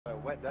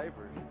wet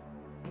diapers.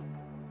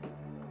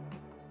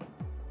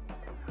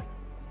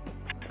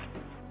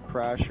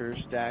 Crasher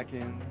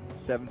stacking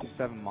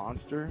 727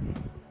 Monster.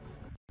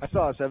 I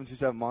saw a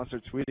 727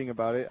 Monster tweeting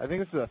about it. I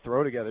think this is a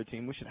throw together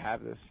team. We should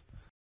have this.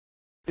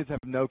 Kids have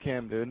no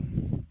cam, dude.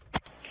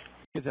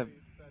 Kids have.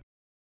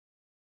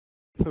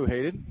 Who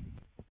hated?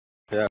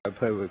 Yeah, I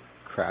played with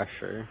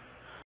Crasher.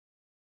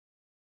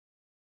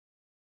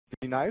 Is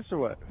he nice or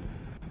what?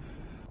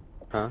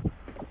 Huh?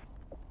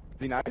 Is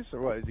he nice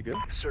or what? Is he good?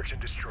 Search and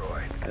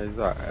destroy. He's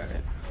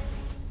alright.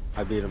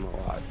 I beat him a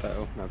lot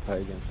though when I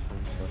play against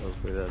him, so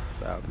hopefully that's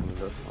the outcome of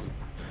this one.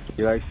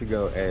 He likes to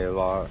go A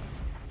lot.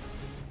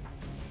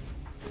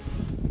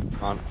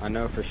 I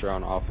know for sure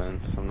on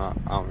offense. I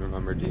don't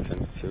remember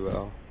defense too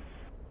well.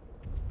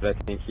 But I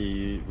think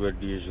he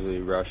would usually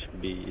rush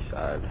B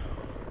side.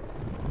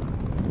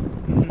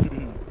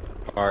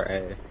 Or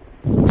A.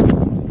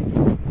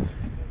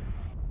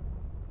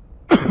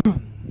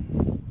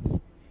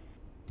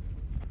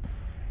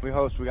 We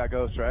host, we got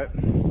ghosts, right?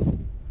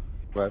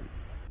 What?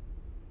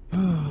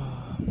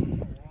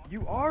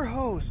 You are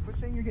host. Quit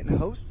saying you're getting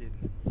hosted.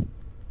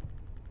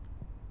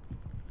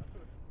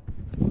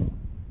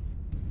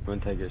 I'm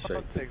gonna take it straight.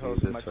 I'm take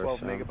host with my 12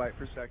 megabyte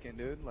per second,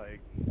 dude.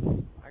 Like,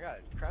 I got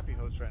crappy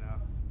host right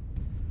now.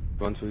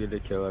 Once we get a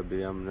kill at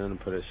B, I'm gonna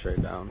put it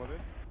straight down. What, dude?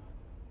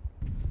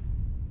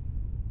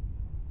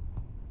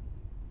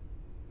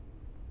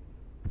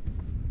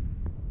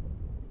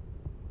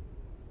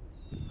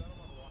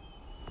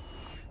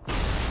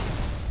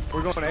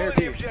 We're going to air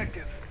the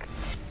objective.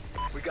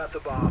 We got the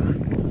bomb.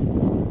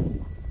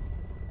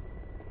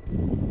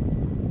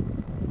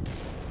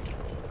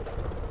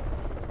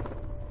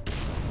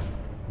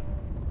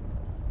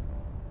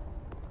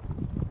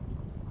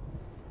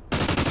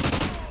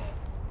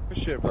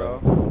 Good shit, bro.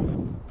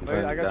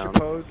 Wait, I got your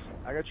post.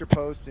 I got your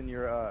post in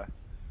your our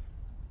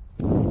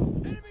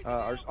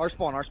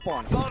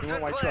spawn. You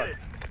want white truck?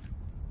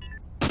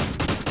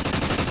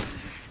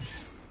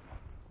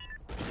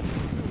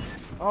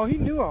 Oh, he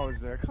knew I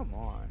was there. Come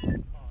on.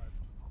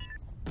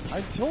 I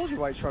told you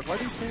white truck. Why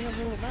are you standing on the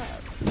middle of the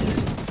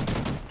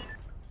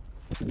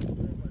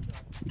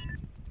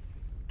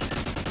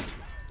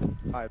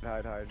map?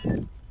 Hide.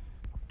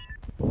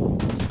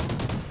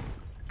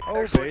 Oh,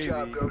 excellent baby.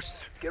 job,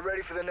 Ghosts. Get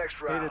ready for the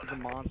next round. Hated the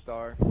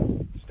Monstar.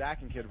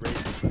 Stacking kid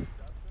raised.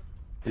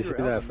 Did you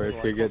see that first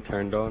kid get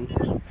turned on?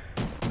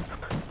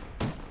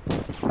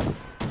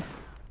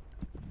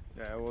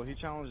 Yeah, well, he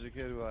challenged the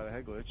kid who had a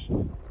head glitch.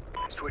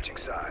 Switching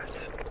sides.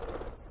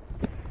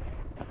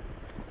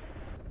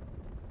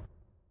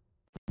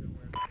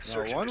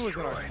 No, one was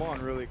in our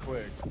spawn really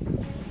quick.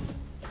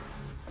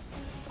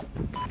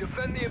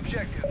 Defend the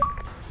objective.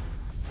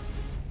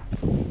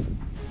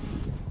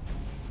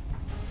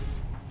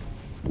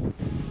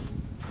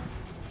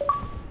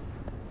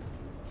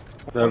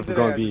 That's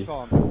gonna be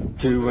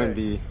 2 and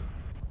B.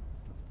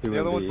 The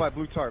other one's by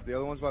blue tarp.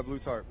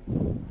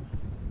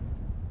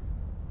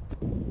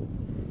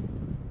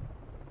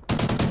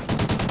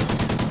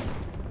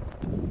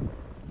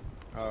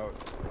 Oh.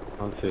 I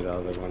don't see the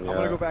other one yet. I'm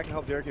gonna go back and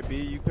help Derek at B.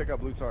 You pick up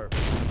blue tarp.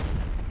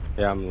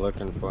 Yeah, I'm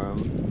looking for him.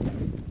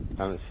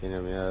 I haven't seen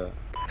him yet.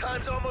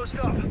 Time's almost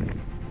up.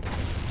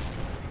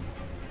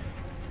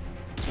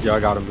 Yeah, I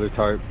got him, blue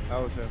tarp.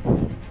 That was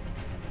him.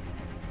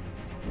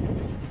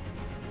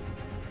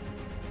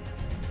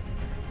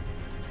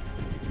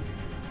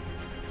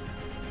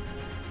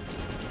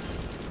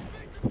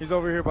 He's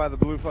over here by the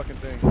blue fucking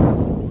thing.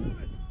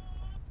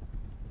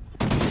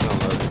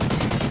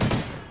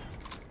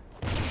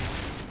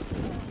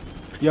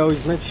 Yo,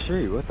 he's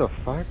mid-street. What the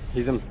fuck?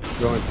 He's in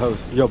going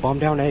post. Yo, bomb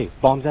down A.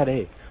 Bomb's at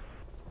A.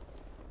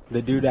 The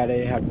dude at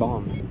A had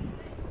bombs.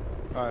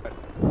 Alright.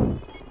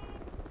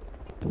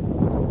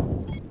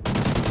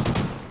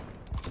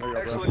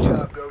 Excellent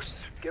job,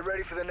 Ghosts. Get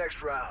ready for the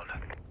next round.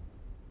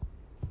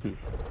 Come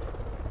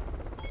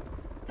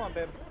on,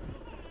 babe.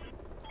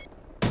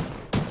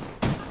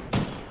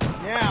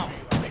 Now.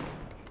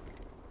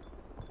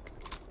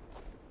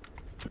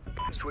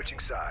 Switching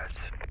sides.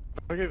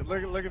 Look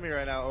at me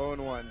right now,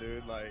 0-1,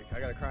 dude. Like, I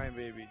got a crying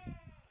baby.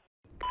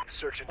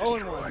 Search and destroy.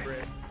 0-1,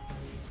 Britt.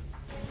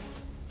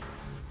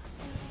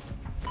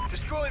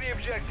 Destroy the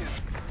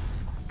objective.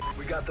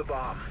 We got the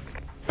bomb.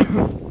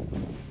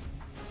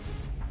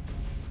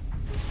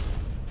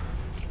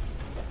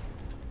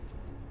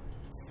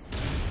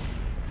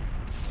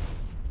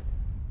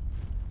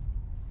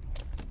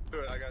 Do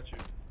it, I got you.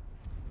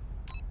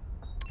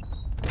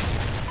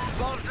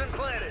 Bomb's been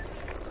planted.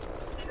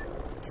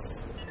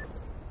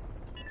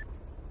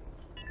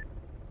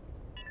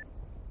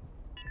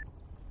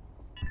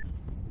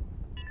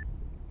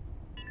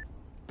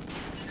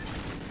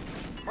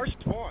 Our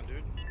spawn,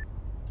 dude.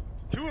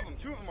 Two of them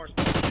are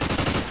spawn.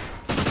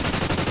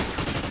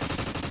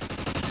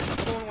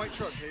 Another one white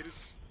truck, haters.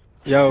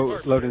 Yo,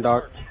 loading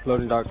dock.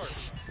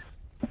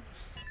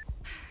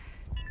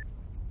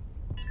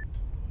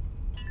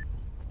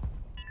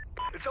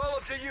 It's all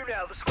up to you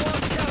now. The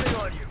squad's counting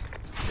on you.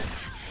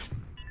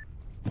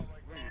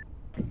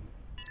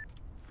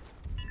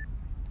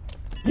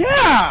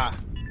 Yeah!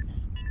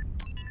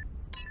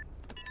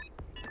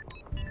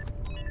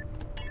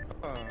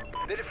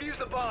 They defused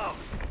the bomb.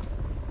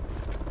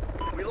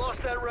 We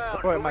lost that round.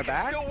 Oh, but am I we can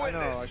back? still I win know,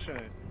 this. I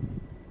shouldn't.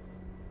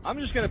 I'm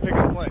just gonna pick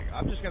up flank.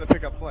 I'm just gonna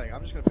pick up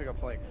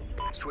flank.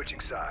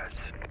 Switching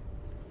sides.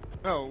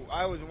 No,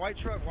 I was in white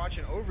truck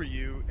watching over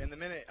you, and the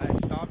minute I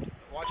stopped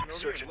watching over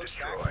Search you and and looked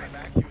destroy. back to my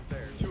back, he was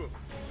there. Two of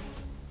them.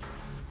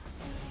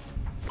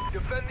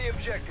 Defend the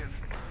objective.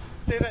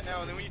 Say that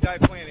now, and then when you die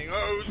planning, oh,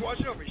 I was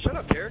watching over you. Shut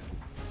up, Derek.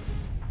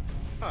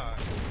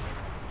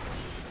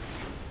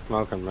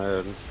 Smoking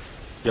red.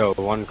 Yo,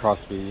 one cross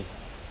B.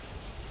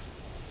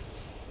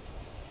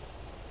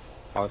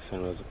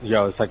 Austin was.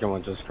 Yo, the second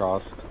one just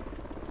crossed.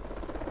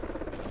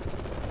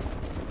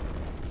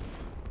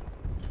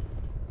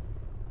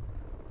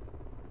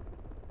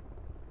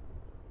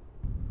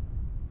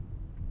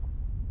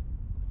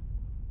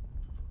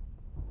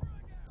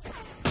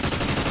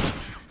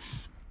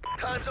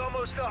 Time's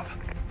almost up.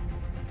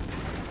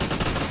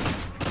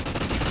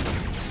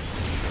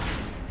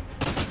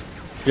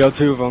 Yo,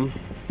 two of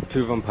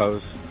them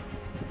post.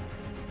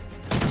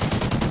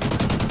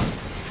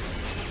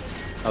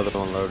 Other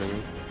one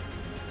loading.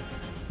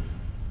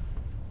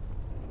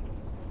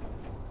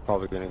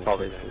 Probably gonna get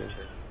chased.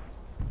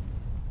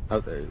 Oh,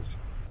 there he is.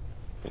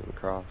 Getting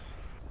across.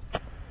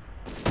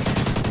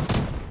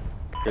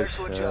 Good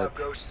Excellent shit. job,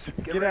 Ghosts.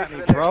 Get ready at for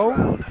me, the next bro.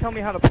 round. Tell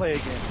me how to play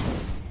again.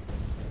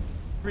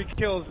 3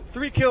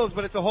 kills,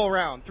 but it's a whole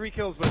round. 3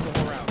 kills, but it's a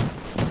whole round.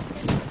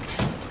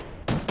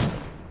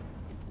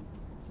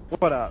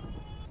 What up?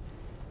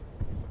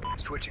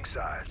 Switching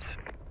sides.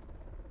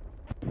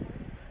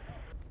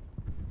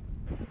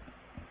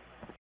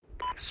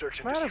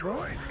 Search and Matter, bro.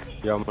 destroy.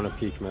 Yo, I'm gonna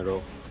peek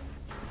middle.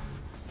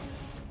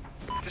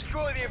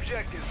 Destroy the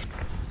objective.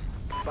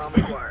 Bomb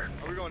acquired.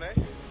 Are we going A?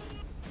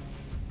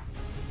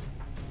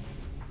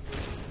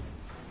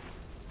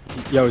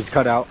 Yo, he's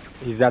cut out.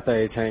 He's at the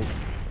A tank.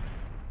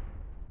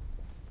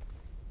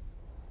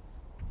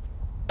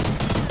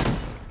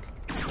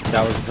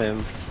 That was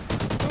him.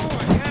 Oh,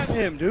 I had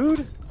him,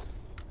 dude.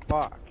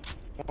 Fuck.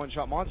 One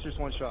shot. Monster's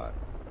one shot.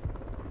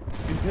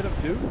 You hit him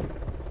too?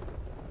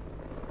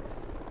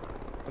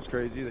 That's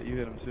crazy that you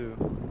hit him too.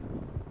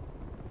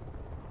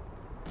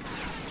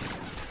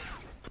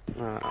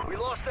 We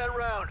lost that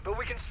round, but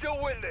we can still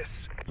win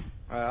this.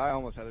 I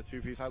almost had a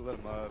 2-piece. I lit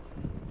him up.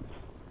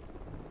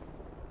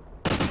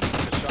 The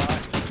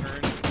shot, just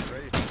turned, and was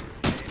ready for it.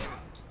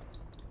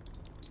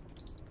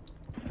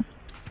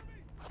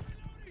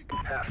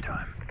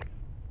 Halftime.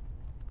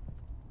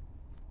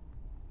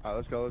 Alright,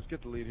 let's go. Let's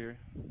get the lead here.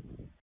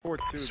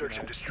 4-2. Search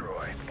and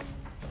destroy.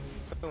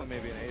 That's only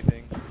maybe an A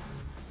thing.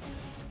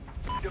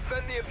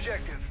 Defend the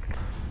objective.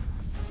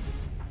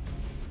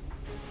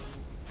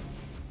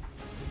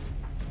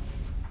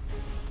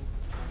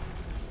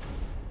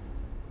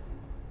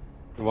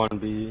 One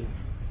B,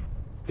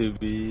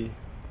 2B.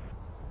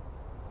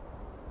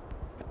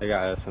 They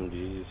got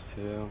SMGs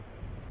too.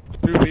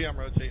 2B, I'm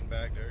rotating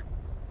back, Derek.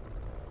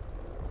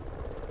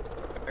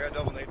 I got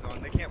double nades on.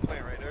 They can't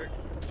plant right, Derek.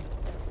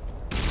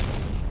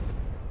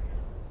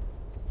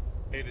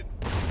 Hated.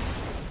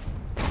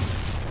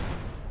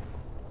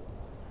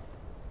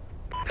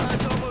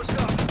 Time's almost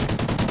up.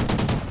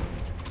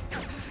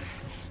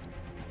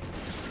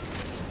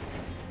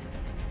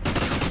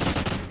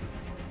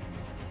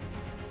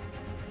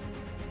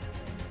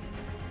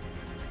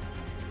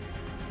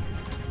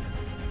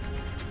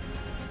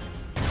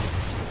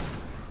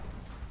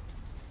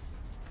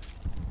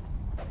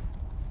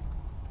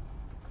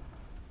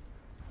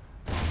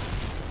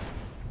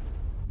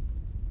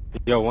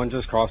 Yo, one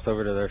just crossed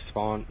over to their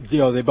spawn.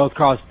 Yo, they both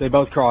crossed.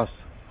 Alright,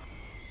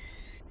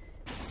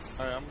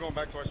 I'm going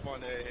back to our spawn.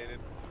 Hated.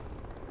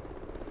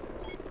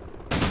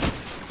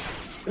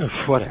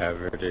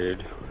 Whatever,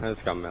 dude. I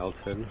just got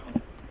melted.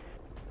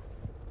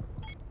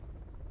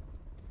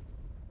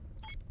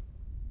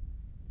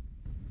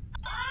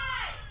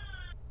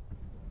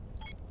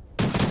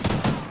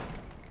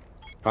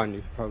 Find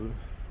you, probably.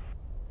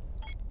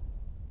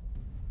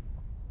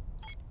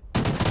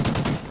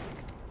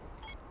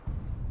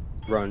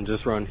 Run,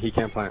 just run. He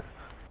can't plant.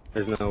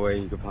 There's no way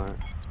you can plant.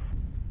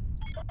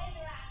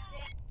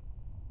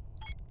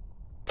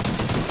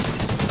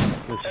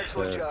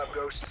 Excellent job,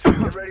 Ghosts.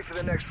 Get ready for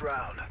the next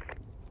round.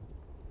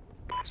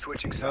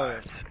 Switching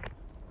sides.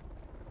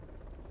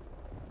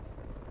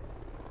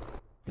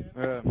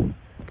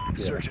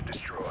 Search and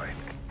destroy.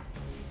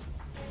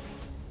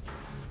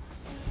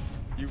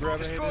 You grab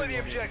a Destroy the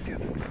hated.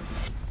 objective.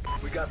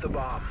 We got the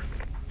bomb.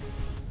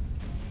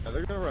 Yeah,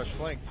 they're gonna rush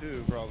flank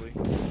too, probably.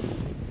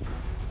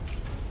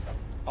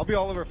 I'll be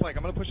all over flank.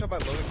 I'm gonna push up by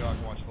loading dock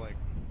and watch flank.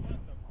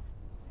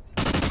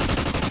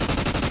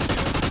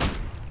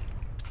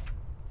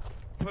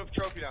 Put a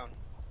trophy down.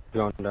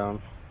 Going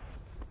down.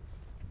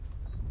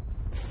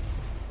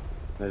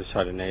 They just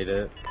try to nade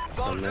it.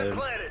 Bomb's been Mid.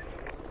 planted.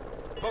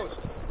 Post.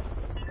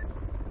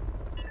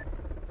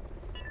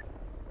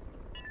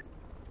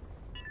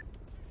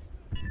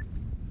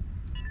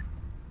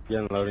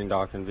 Getting loading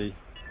dock and V.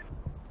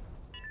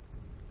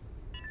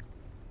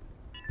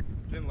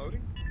 It's in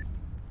loading?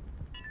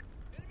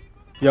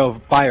 Yo,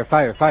 fire,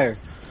 fire, fire.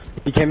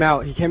 He came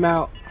out,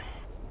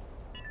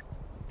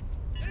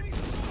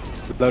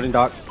 Loading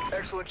dock.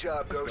 Excellent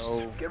job, Ghosts.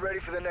 go. Get ready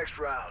for the next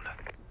round.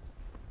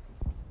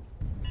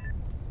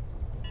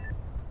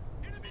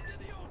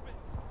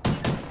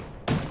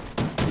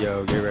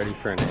 Yo, get ready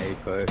for an A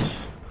push.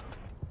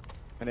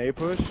 An A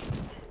push?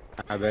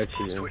 I bet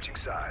you. Switching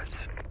sides.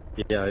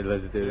 Yeah,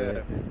 let's do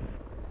it.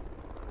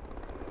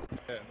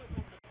 Yeah.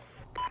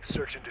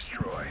 Search and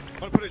destroy. I'm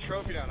gonna put a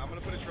trophy down. I'm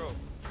gonna put a trophy.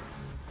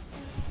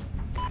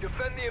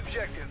 Defend the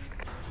objective.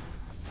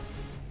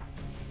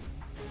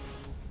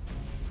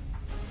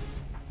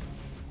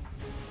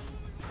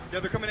 Yeah,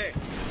 they're coming A.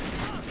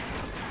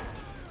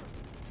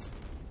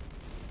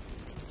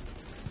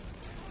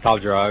 Top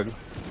drug.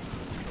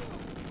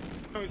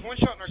 No, he's one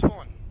shot in our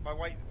spawn. My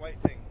white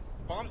thing.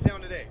 Bombs down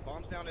today.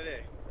 Bombs down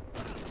today.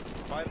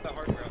 Buy the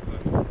hardware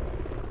outside.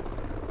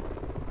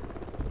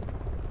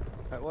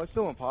 Well, I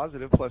still went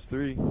positive,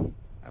 +3,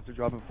 after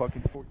dropping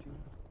fucking 14.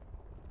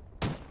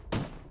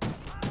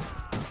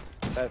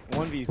 That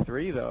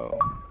 1v3 though.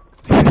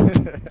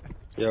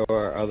 Yo,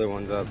 our other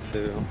one's up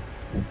too.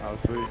 Oh,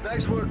 sweet.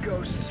 Nice work,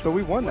 Ghosts. So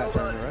we won that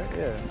Well tournament, right?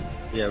 Yeah.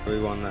 Yeah, we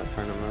won that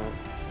tournament.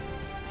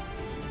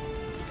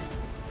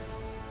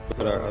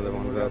 Put our other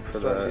ones up for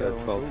the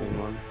 12-team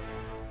one.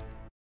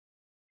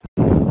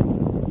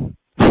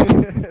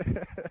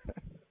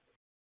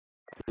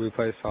 We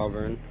play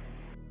Sovereign.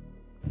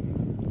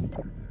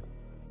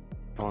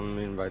 I want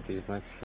me to invite these next